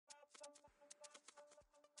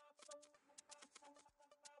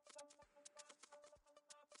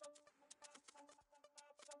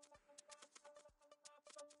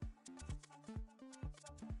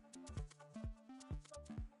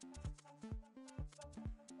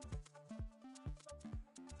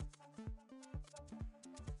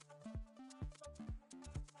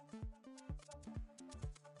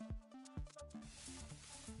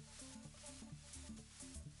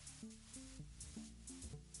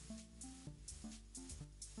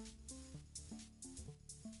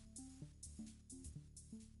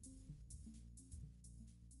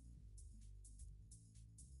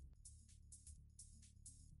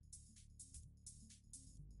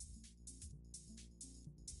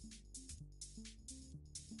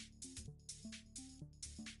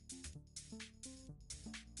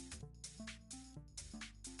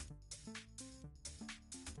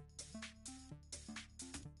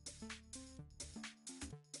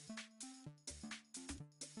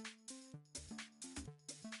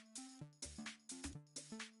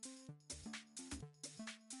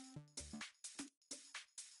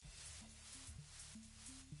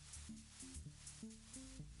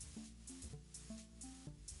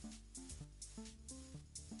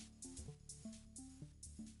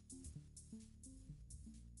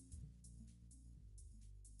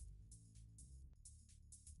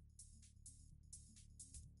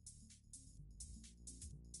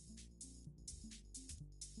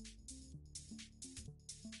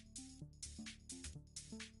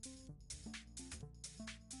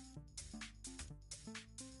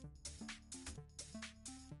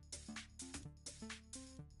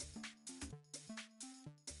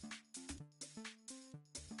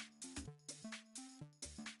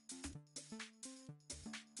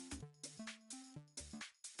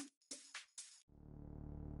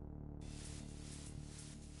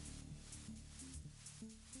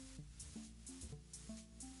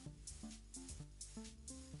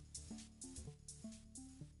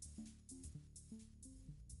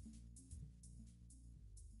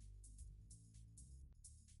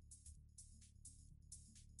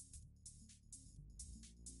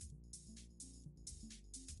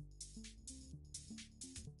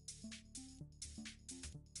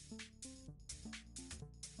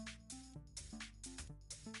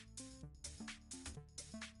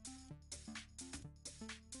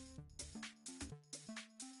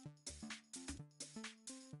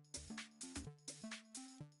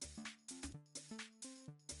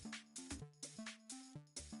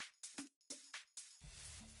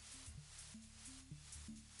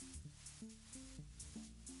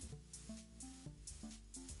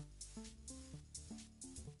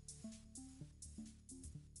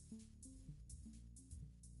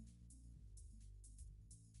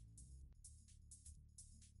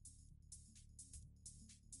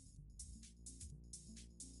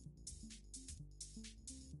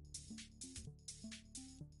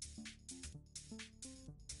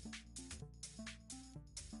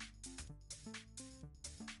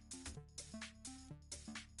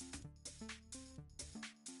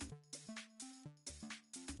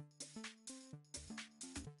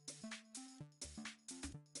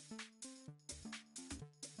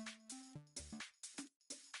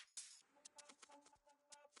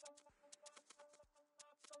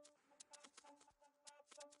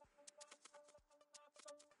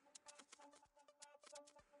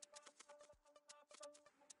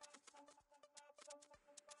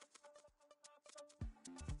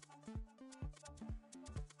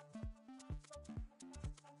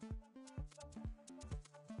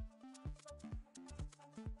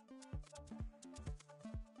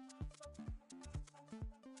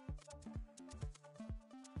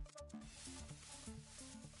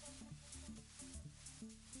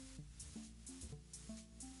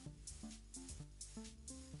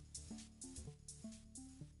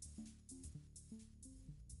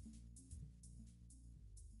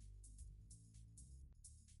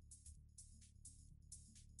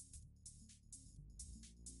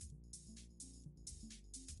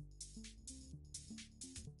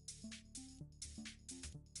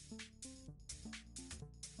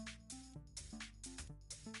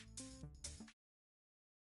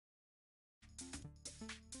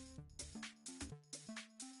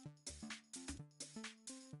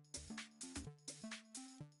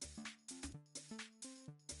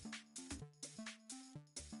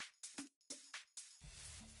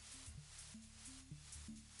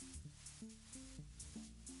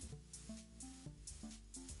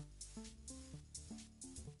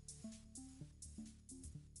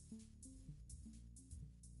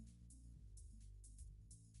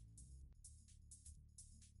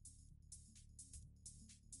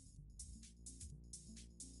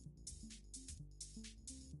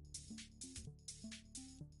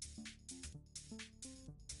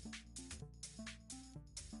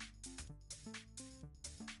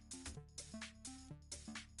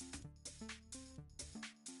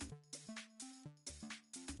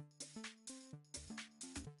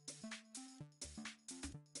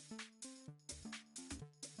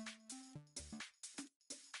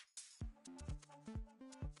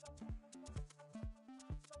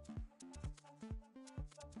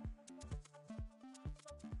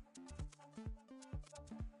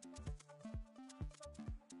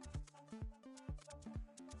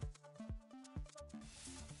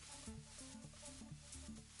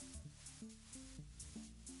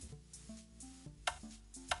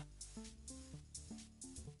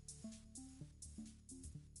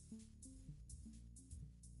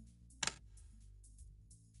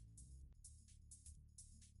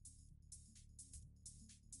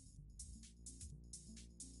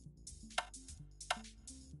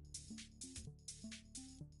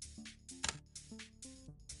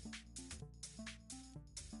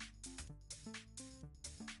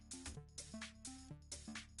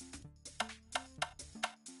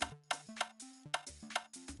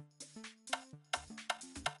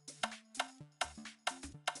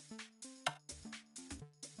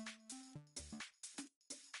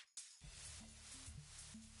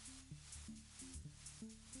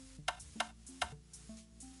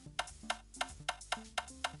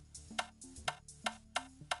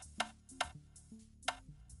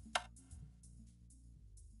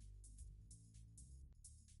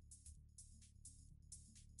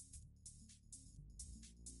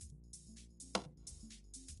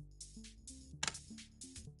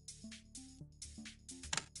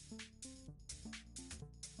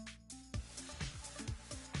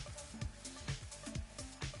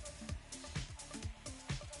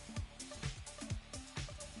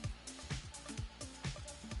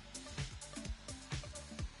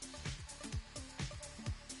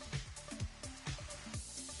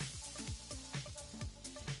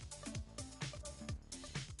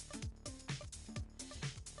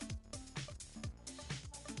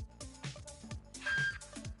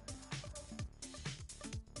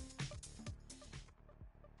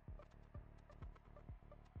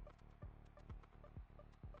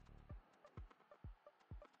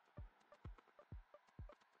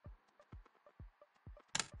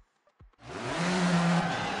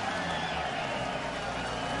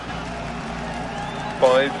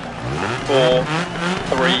5, 4,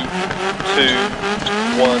 3, 2,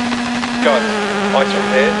 1, go. Ice from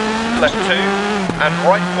here, left 2, and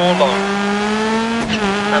right 4 long.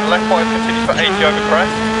 And left 5 continues for 80 over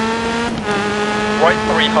crest. Right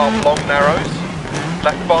 3 half long narrows.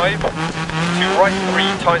 Left 5, to right 3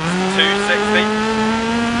 tightens to 260.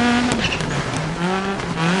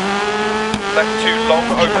 Left 2 long,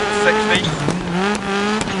 open 60.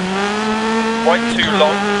 Right 2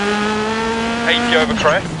 long, 80 over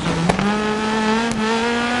crest.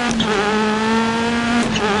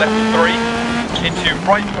 Left 3, into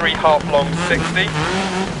right 3 half long 60.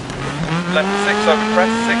 Left 6 over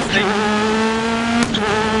crest 60.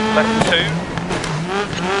 Left 2.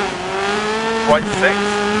 Right 6.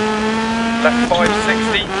 Left 5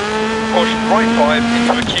 60. Caution right 5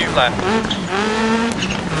 into acute left.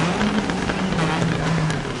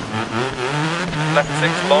 Left 6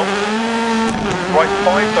 long. Right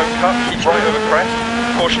 5 don't cut, keep right over crest.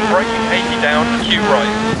 Caution braking 80 down, acute right.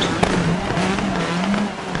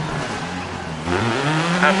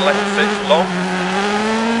 And left 6 long.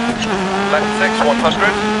 Left 6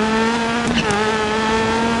 100.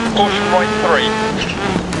 Caution right 3.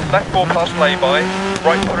 Left 4 past lay-by.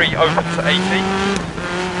 Right 3 open to 80.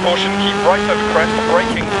 Caution keep right over crest,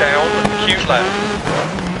 braking down, acute left.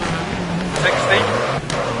 60.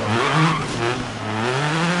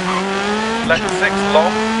 Left 6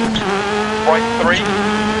 long. Right 3.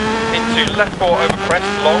 Into left 4 over crest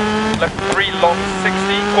long. Left 3 long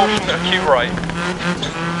 60. Caution acute right.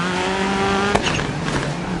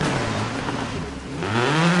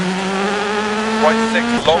 Right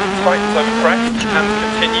 6 long, tightens over crest and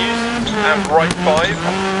continues, and right 5,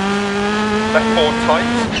 left 4 tight,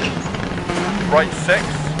 right 6,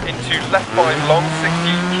 into left 5 long,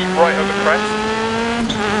 60, keep right over crest,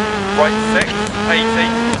 right 6, 80,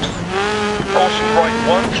 caution right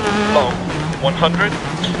 1, long, 100,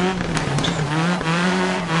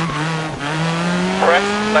 crest,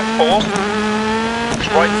 left 4,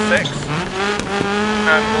 right 6,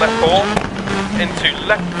 and left 4, into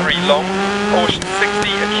left 3 long, caution 60,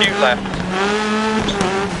 acute left.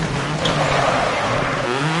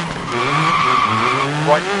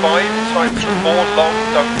 Right 5, times 4 long,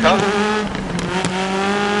 don't cut.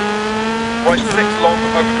 Right 6 long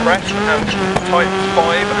over crest and tightens 5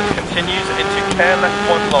 and continues into care left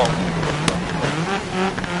 1 long.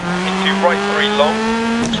 Into right 3 long.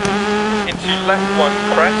 Into left 1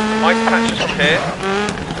 crest, ice patches from here.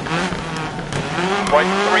 Right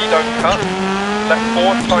 3 don't cut. Left 4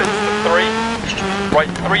 tightens to 3,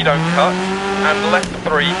 right 3 don't cut, and left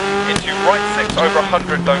 3 into right 6 over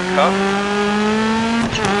 100 don't cut.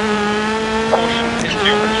 Caution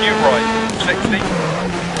into acute right, 60.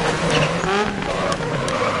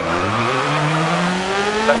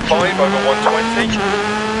 Left 5 over 120.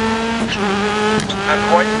 And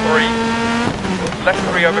right 3, left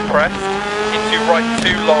 3 over crest, into right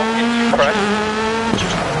 2 long into crest.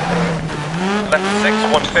 Left 6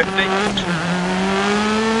 150.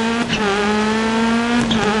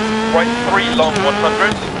 Right 3 long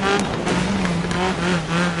 100.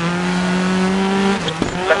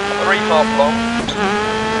 Left 3 half long.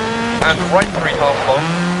 And right 3 half long.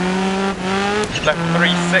 Left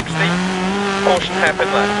 3 60. Caution hairpin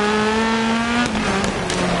left.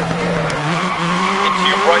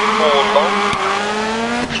 Into right 4 long.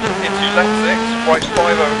 Into left 6. Right 5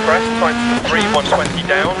 over crest. Times to 3 120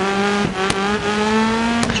 down.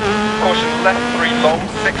 Caution left 3 long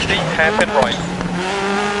 60. Hairpin right.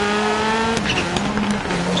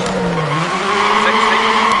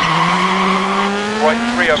 Right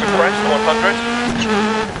 3 over crest, 100.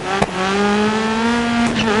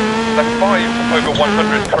 Left 5 over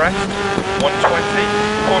 100 crest, 120.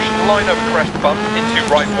 Caution line over crest bump into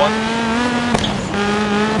right 1.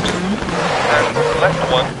 And left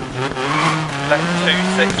 1. Left 2,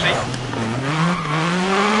 60.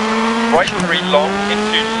 Right 3 long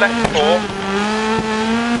into left 4.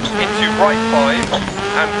 Into right 5.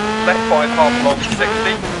 And left 5 half long,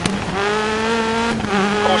 60.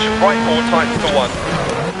 Caution right 4 tightens to 1.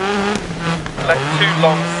 Left 2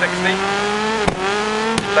 long 60.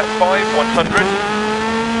 Left 5 100.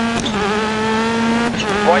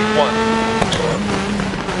 Right 1.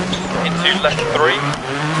 Into left 3.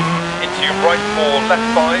 Into right 4, left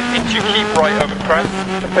 5. Into keep right over crest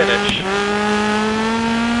to finish.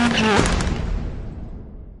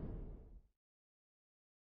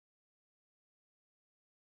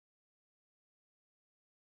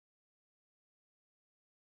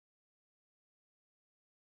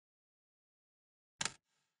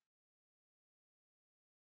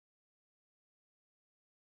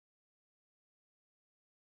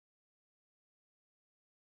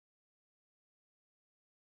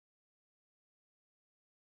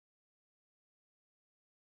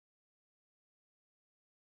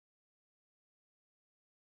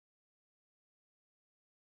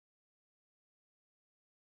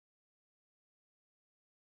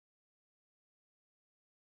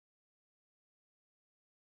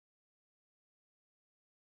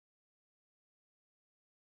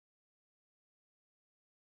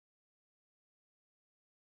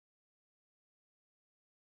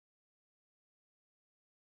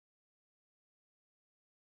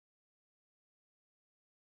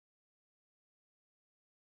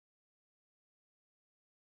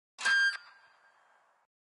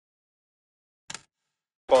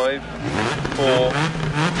 5, 4, 3,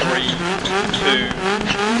 2,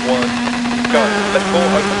 1, go. Left 4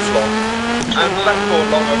 opens long, and left 4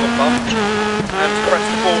 long over bump, and crest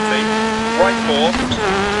 40, right 4,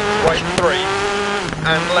 right 3,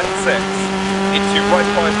 and left 6, into right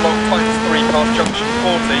 5 long times 3 past junction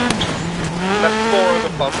 40, left 4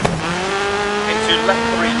 over bump, into left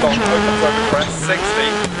 3 long opens over crest 60,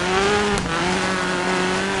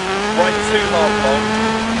 right 2 half long,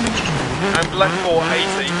 and left 4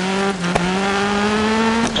 80,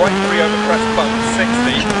 right 3 over crest bump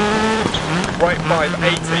 60, right 5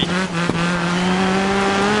 80,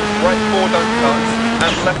 right 4 don't cut,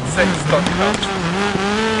 and left 6 don't cut,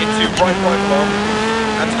 into right 5 long,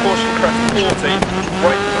 and caution crest 40,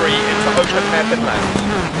 right 3 into open hairpin left,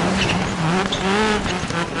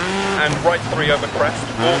 and right 3 over crest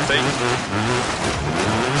 40,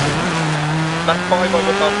 left 5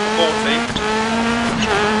 over bump 40,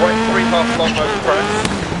 right 3 half long over crest,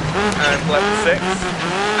 and left 6,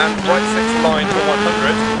 and right 6 line to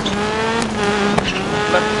 100,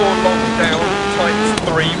 left 4 long down, times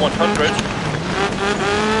 3, 100,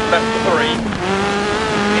 left 3,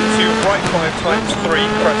 into right 5 times 3,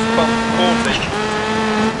 crest bump 40,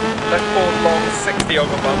 left 4 long, 60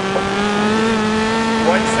 over bump,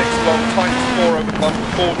 right 6 long, times 4 over bump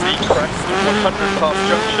 40, crest, 100 past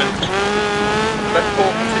junction, left 4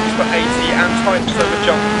 continues for 80 and tightens over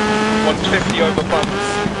jump, 150 over bumps,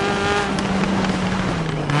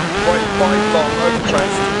 right 5 long over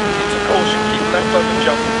crest, into caution, keep left over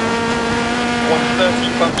jump,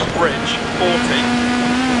 130 bump bridge, 40,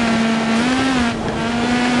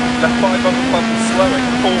 left 5 over bump slowing,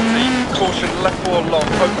 40, caution left 4 long,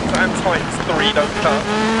 opens and tightens 3 don't cut,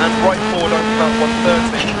 and right 4 don't cut,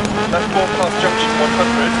 130, left 4 past junction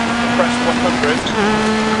 100, crest 100,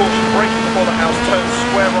 caution braking before the house, turn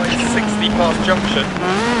square right 60 past junction,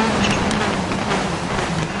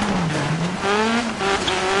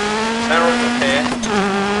 narrow from here,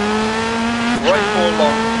 right 4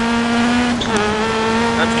 long,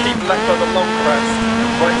 and keep left over long crest,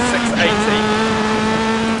 right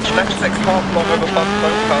 680, left 6 half long over bump,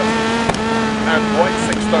 don't cut, and right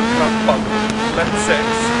 6 don't cut, bump, left 6,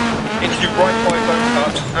 into right 5 don't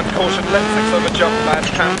cut, and caution left 6 over jump, bad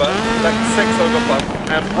camber, left 6 over bump,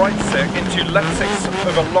 and right 6, into left 6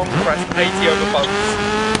 over long crest, 80 over bumps,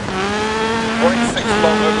 right 6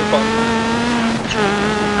 long over bump,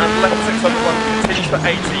 and left 6 over bump continues for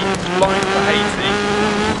 80, line for 80,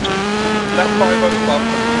 left 5 over bump,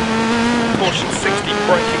 caution 60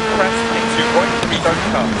 braking crest into right 3 don't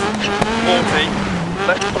cut, 40,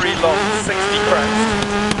 left 3 long 60 crest,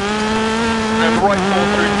 and right 4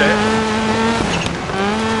 through dip,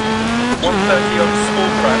 130 over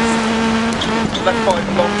small crest, left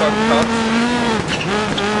 5 long don't cut,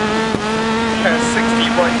 care 60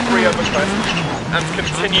 right 3 over crest, and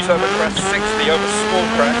continues over crest 60 over small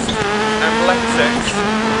crest, and left 6,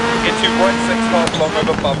 into right 6 half long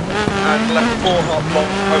over bump, and left 4 half long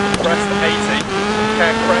over crest 80,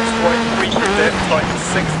 care crest right 3 through dip, tightens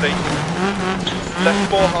 60, left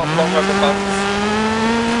 4 half long over bumps,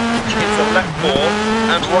 into left 4,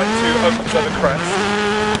 and right 2 opens over crest,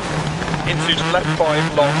 into left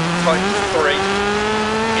 5 long, tightens 3,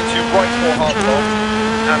 into right 4 half long,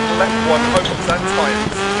 and left 1 opens and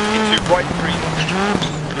tightens, into right 3,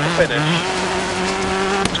 finish.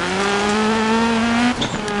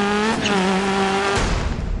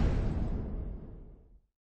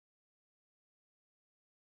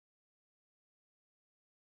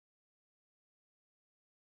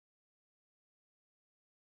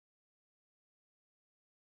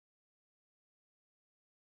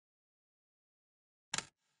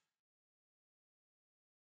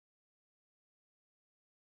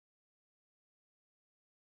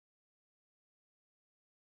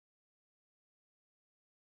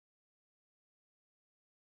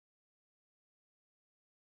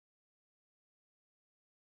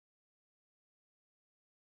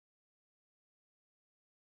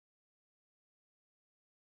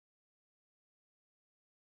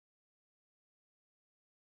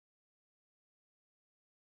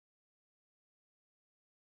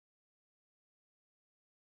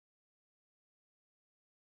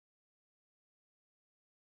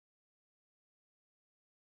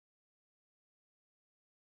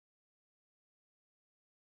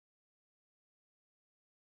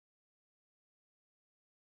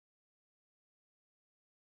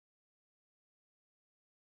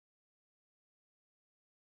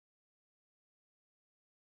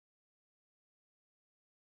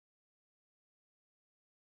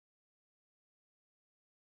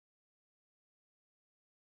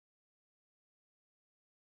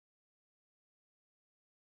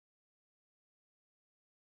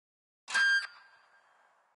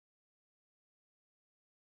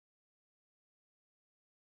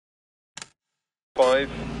 5, 4,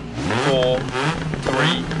 3, 2, 1,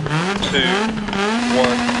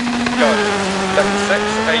 go. Left 6,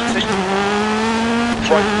 80.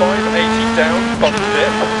 Right 5, 80 down, bump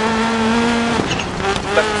dip.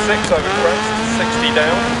 Left 6 over crest, 60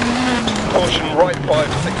 down. Caution, right 5,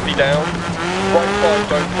 60 down. Right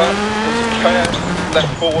 5, don't cut. Into care,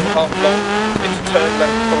 left 4, half long. Into turn,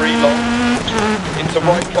 left 3, long. Into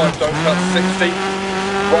right 5, don't cut, 60.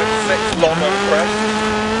 Right 6, long over crest.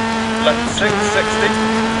 Left 6, 60.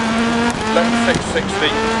 Left 6, 60.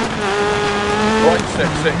 Right 6,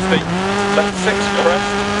 60. Left 6, crest.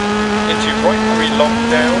 Into right 3, long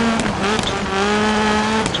down.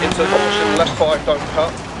 Into caution, left 5, don't cut.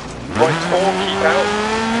 Right 4, keep out.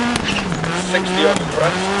 60 over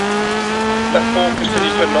crest. Left 4,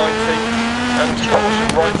 continue to 90. And caution,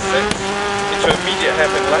 right 6. Into immediate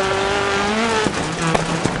hairpin left.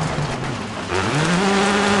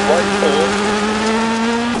 Right 4.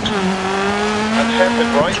 And hairpin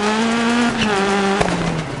right.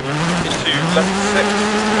 Into left 6,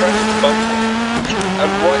 crest, bump.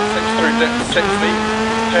 And right 6 through dip 60.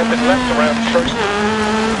 Hairpin left around tree.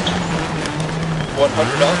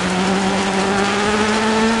 100 up.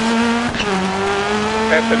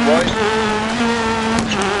 Hairpin right.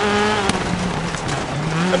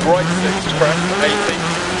 And right 6 crest, 80.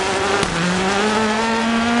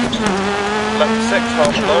 Left 6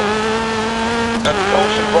 half long. And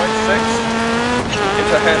caution right 6.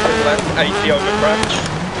 Into hairpin left, 80 over crest.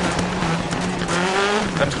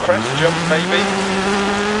 And crest jump maybe.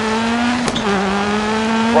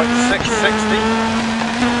 Right 6, 60.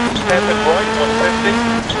 Hairpin right, 150.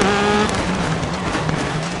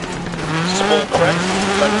 Small crest,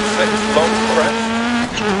 left 6, long crest.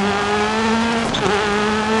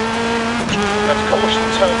 And caution,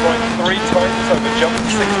 turn right 3 times over jump,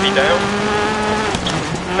 60 down.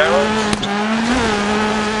 Narrows.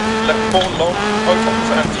 Left 4 long, opens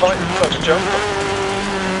and tightens over jump.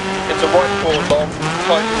 Into right 4 long,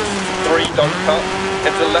 tightens, 3 don't cut.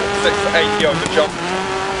 Into left 6, 80 over jump.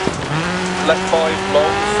 Left 5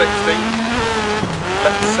 long, 60.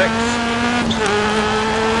 Left 6.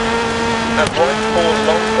 And right 4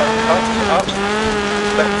 long, don't cut, up.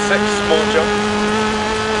 Left 6, small jump.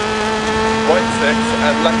 Right 6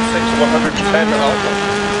 and left 6, 110 up.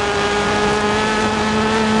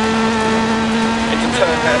 Into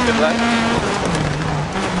turn hairpin left.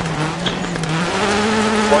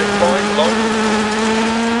 Right 5 long.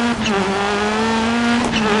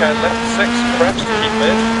 Can left 6 crest, keep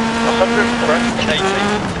mid. 100 crest, 80.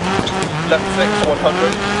 Left 6,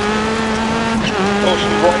 100.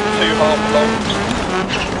 Caution right 2 half long.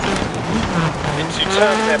 Into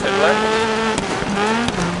turn hairpin left.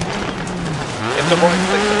 Into right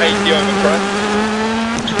 6, 80 over crest.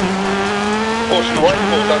 Caution right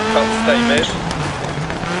 4 don't cut, stay mid.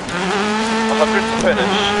 100 to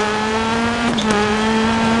finish.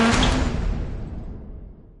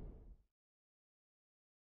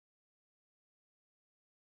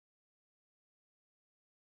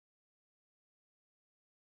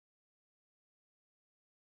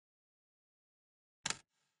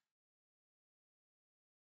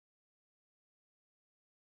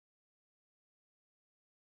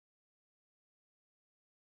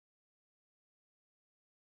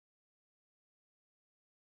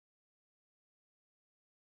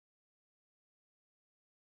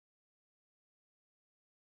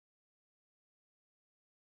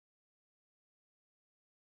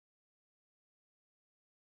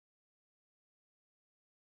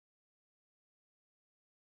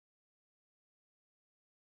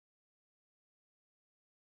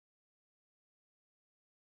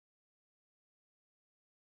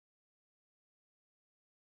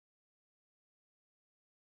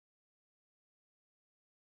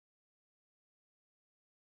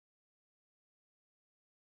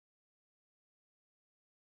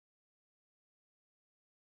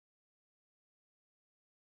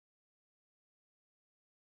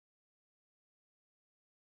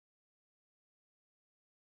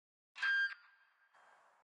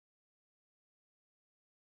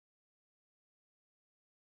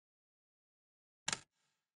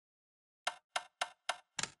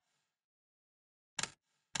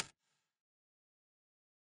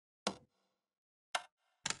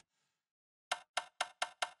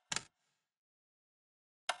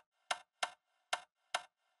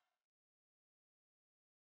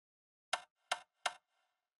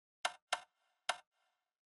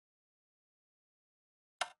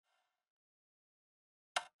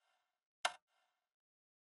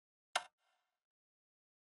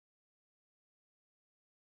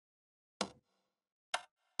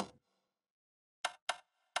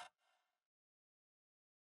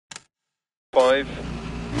 5,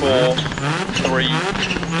 4, 3, 2, 1,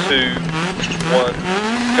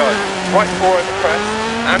 go. Right 4 over crest,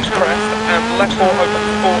 and left 4 open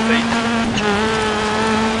 40.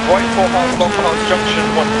 Right 4 half long past junction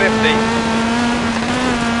 150.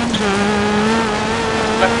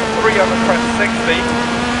 Left 3 over crest 60.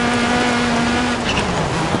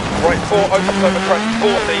 Right 4 opens over crest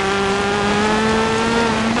 40.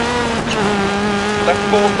 Left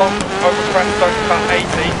 4 long over crest, don't cut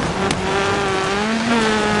 80.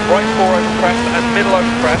 Right 4 over crest and middle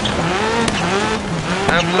over crest.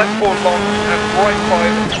 And left 4 long and right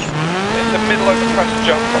 5 into middle over crest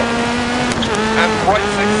jump. And right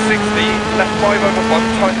 660, left 5 over bump,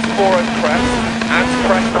 times 4 over crest, and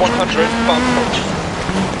crest 100, bump.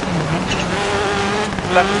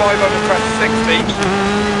 Left 5 over crest 60,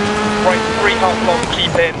 right 3 half long,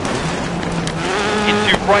 keep in.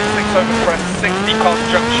 Into right 6 over crest, 60 past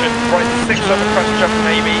junction, right 6 over crest jump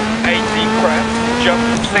maybe, 80 crest, jump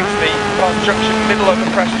 60, past junction, middle over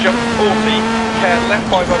crest jump 40, care left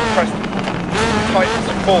 5 over crest,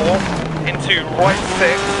 tightens 4, into right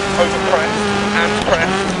 6 over crest,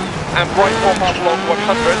 and right 4 half long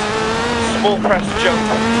 100, small crest jump,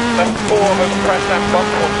 left 4 over crest and bump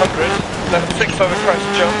 100, left 6 over crest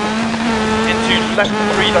jump, into left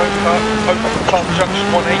 3 don't cut, open past junction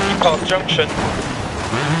 180 past junction.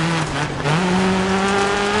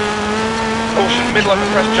 Caution, middle over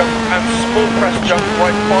crest jump and small crest jump,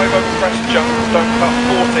 right 5 over crest jump, don't cut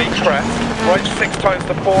 40, crest, right 6 times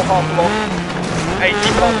the 4 half long, 80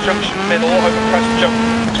 past junction, middle over crest jump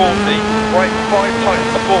 40, right 5 times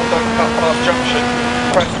the 4 don't cut past junction,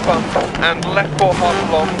 crest bump, and left 4 half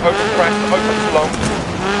long, over crest, opens long,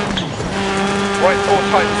 right 4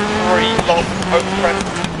 times 3 long, over crest,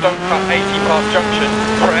 don't cut 80 past junction,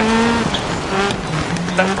 crest,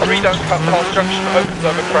 left 3 don't cut past junction, opens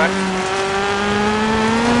over crest,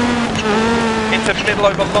 into middle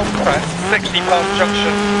over long crest, 60 past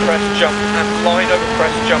junction, crest jump, and line over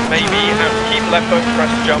crest jump maybe, and keep left over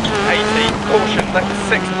crest jump, 80, caution, left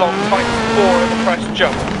 6 long, tightens 4 over crest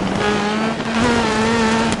jump,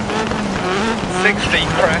 60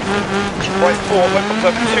 crest, right 4 opens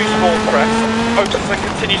over 2 small crest, opens and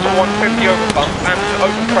continues to 150 over bump, and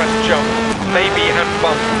over crest jump, maybe and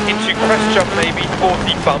bump, into crest jump maybe,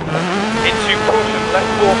 40 bump, into caution, left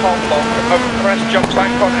 4 half long, over crest jump, back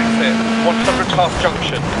on exit, 100 past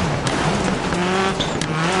junction.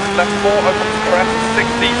 Left 4 opens crest,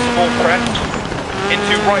 60 small crest,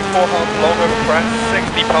 into right 4 half long over crest,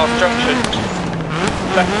 60 past junction.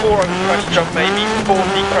 Left 4 over crest jump maybe, 40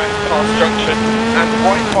 crest past junction, and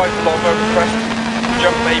right 5 long over crest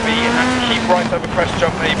jump maybe, and keep right over crest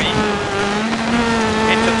jump maybe,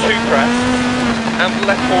 into 2 crests, and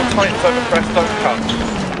left 4 tightens over crest, don't cut,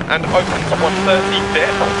 and opens 130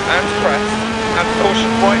 dip, and crest, and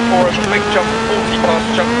caution right 4 over big jump, 40 past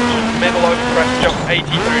junction, middle over crest jump, 80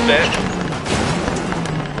 through dip,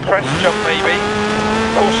 crest jump maybe,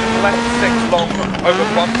 caution left 6 long over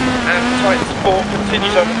bump, and tightens 4,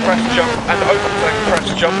 continues over crest jump, and opens and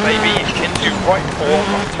crest jump maybe, into right 4,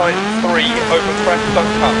 tightens 3, over crest,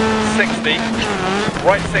 don't cut, 60,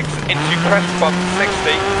 right 6 into crest bump,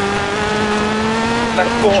 60,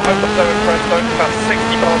 left 4 opens over crest, don't cut,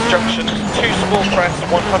 60 past junction, 2 small crests,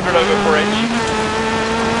 100 over bridge,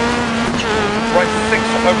 right 6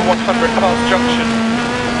 over 100 past junction,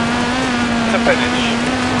 to finish.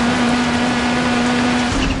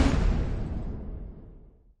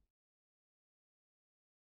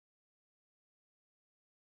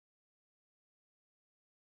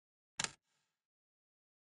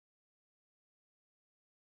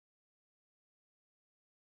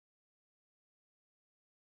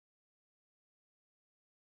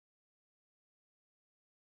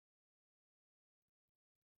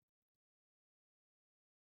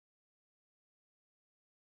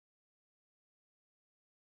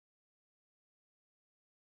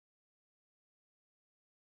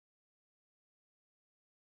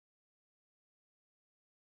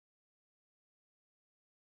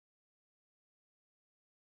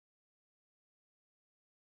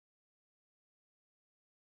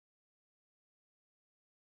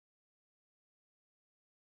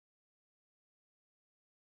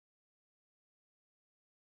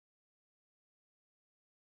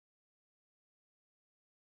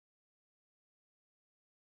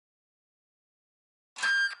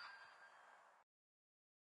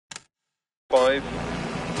 Five,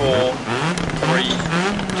 4, 3, 2,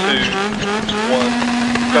 1,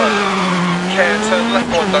 go. Care, turn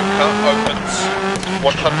left 1, don't cut, opens,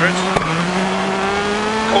 100.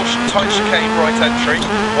 Caution, tight chicane, right entry,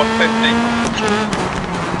 150.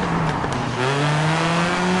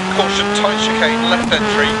 Caution, tight chicane, left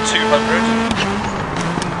entry, 200.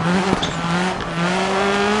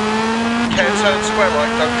 Care turn, square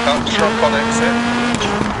right, don't cut, truck on exit.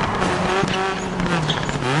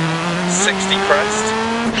 60 crest,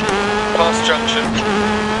 past junction,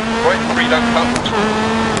 right 3 don't cut.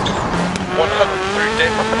 100 through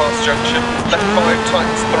dip, past junction, left 5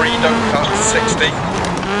 tightens 3 don't cut, 60.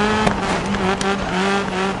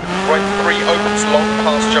 Right 3 opens long,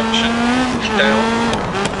 past junction, down.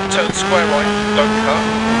 Turn square right, don't cut,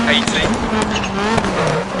 80.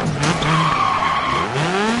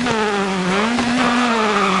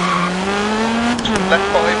 Left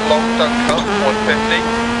 5 long, don't cut, 150.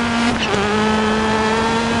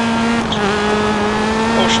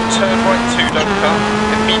 Caution, turn right 2, don't cut.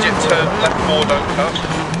 Immediate turn, left 4, don't cut.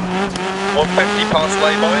 150 past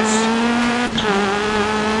laybys.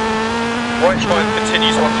 Right 5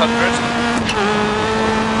 continues 100.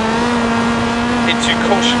 Into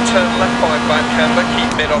caution, turn left 5 back camber,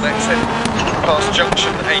 keep mid on exit. Past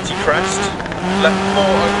junction, 80 crest. Left 4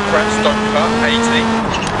 over crest, don't cut, 80.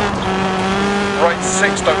 Right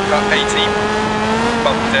 6, don't cut, 80.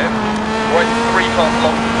 Bump dip. Right 3 half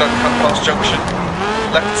long, don't cut past junction.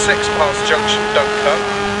 Left 6 past junction, don't cut.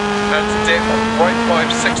 And dip, right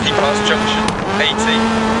 5, 60 past junction, 80.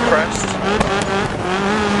 Crest.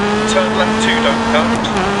 Turn left 2, don't cut.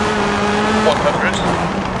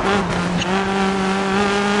 100.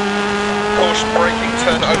 Caution braking,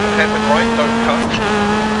 turn open hairpin right, don't cut.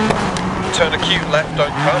 Turn acute left,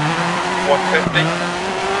 don't cut. 150.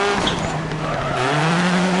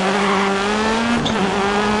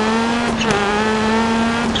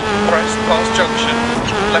 Crest, past junction,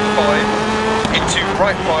 left 5. Into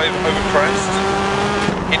right 5 over crest.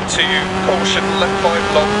 Into caution, left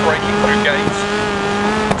 5 long, braking through gate.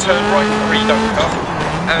 Turn right 3, don't cut.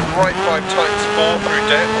 And right 5 tightens 4 through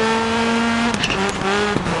dip.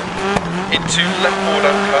 Into left 4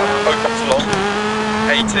 don't cut, opens long,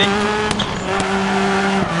 80.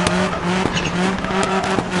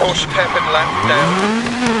 Caution hairpin left, down.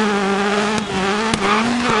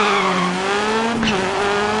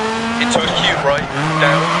 Into acute right,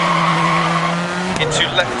 down. Into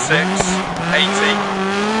left 6, 80.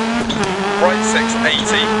 Right 6,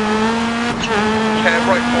 80. Care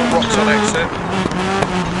right 4 rocks on exit.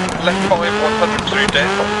 Left 5, 100 through dip.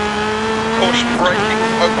 Caution braking,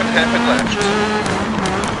 open hairpin left.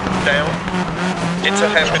 Down. Into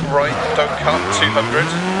hairpin right, don't cut, 200.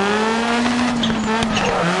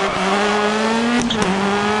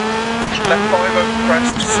 Left 5 over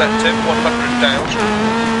crest, deceptive, 100 down.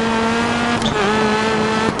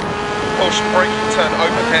 Caution braking, turn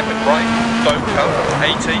open hairpin right, don't cut,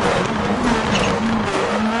 80.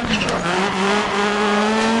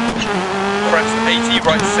 Crest 80,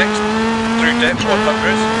 right 6, through dip,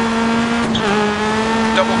 100.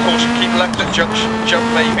 Double caution, keep left at junction, jump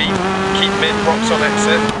maybe, keep mid, rocks on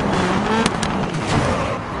exit.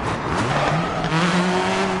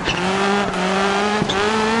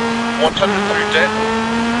 .100 through dip,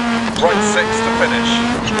 right 6 to finish.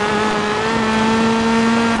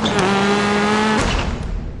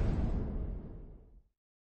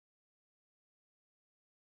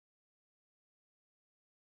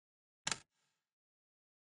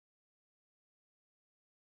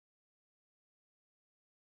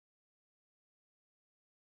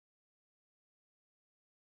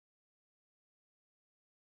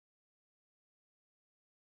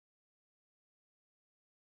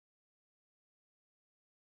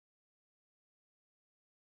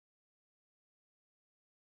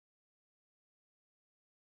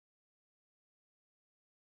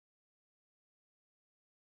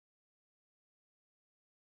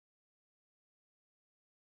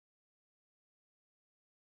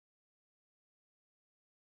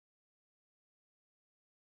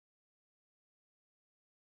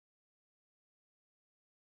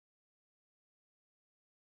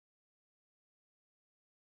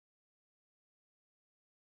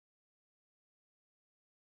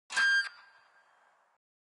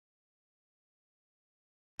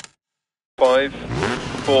 Five,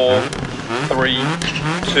 4, 3,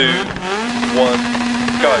 2, 1,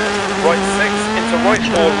 go. Right 6 into right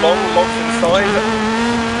 4 long, locks inside,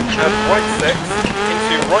 and right 6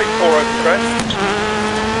 into right 4 over crest,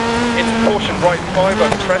 into caution right 5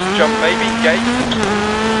 over crest, jump maybe, gate,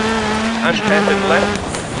 and hairpin left,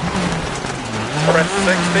 crest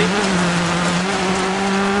 60,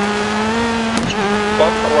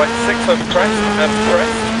 bump right 6 over crest,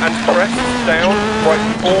 and crest, down, right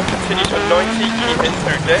 4, continue to 90, keep in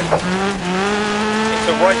through dip,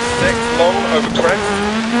 into right 6, long over crest,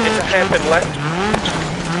 into hairpin left,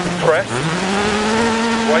 crest,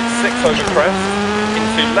 right 6 over crest,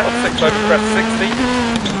 into into left 6 over crest 60,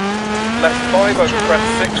 left 5 over crest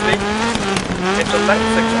 60, into left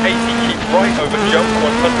 6 80, keep right over jump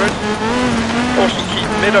 100, caution keep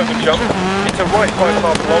mid over jump, into right 5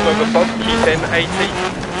 half long over bump, keep in 80,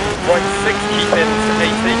 right 6 keep in to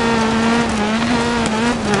 80,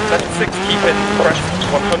 left 6 keep in crest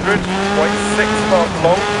 100, right 6 half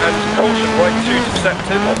long and caution right 2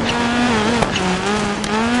 deceptive,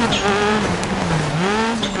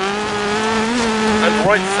 and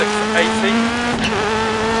right 6 80,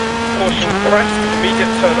 caution crest,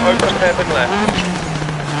 immediate turn open hairpin left,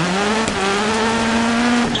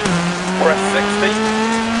 crest 60,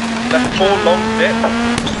 left 4 long dip,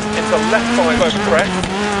 into left 5 over crest,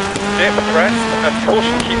 dip crest and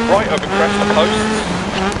caution keep right over crest posts,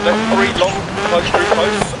 left 3 long close through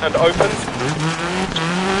posts and opens,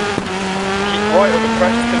 keep right over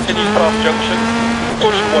crest, continues past junction,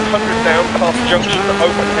 caution 100 down past junction,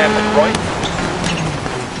 open hairpin right,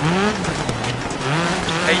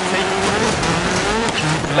 80,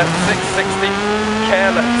 left 6 60,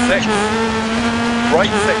 care left 6, right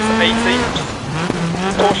 6 80,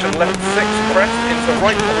 caution left 6 crest into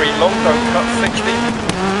right 3 long, don't cut 60,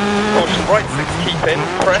 caution right 6 keep in,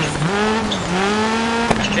 crest,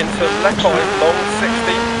 into left 5 long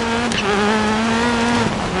 60,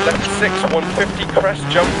 left 6 150 crest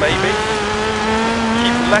jump maybe,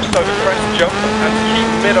 keep left over crest jump and keep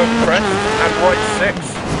mid over crest and right 6,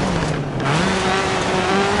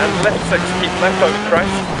 and left 6 keep left over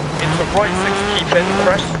crest, into right 6 keep in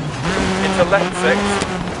crest, into left 6,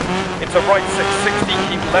 into right 6 60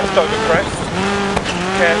 keep left over crest,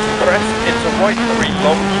 care to crest, into right 3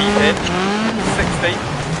 long keep in, 60,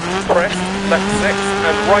 crest, left 6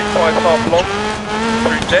 and right 5 half long,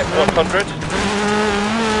 through dip 100,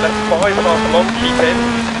 left 5 half long keep in,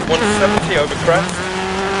 170 over crest,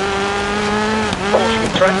 caution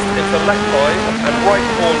crest into left 5 and right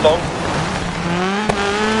 4 long,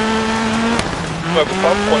 over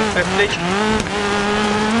bump 150,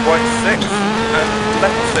 right 6 and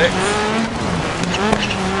left 6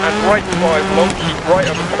 and right 5 long, keep right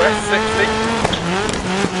over crest 60,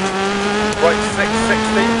 right 6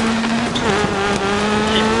 60,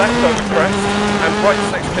 keep left over crest and right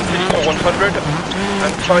 6 continue to 100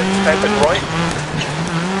 and tight hairpin right,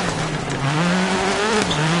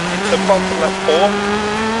 into bump left 4,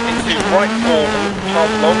 into right 4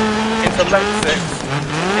 half long, into left 6,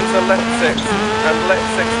 into left 6 and left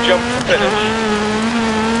 6 jump to finish.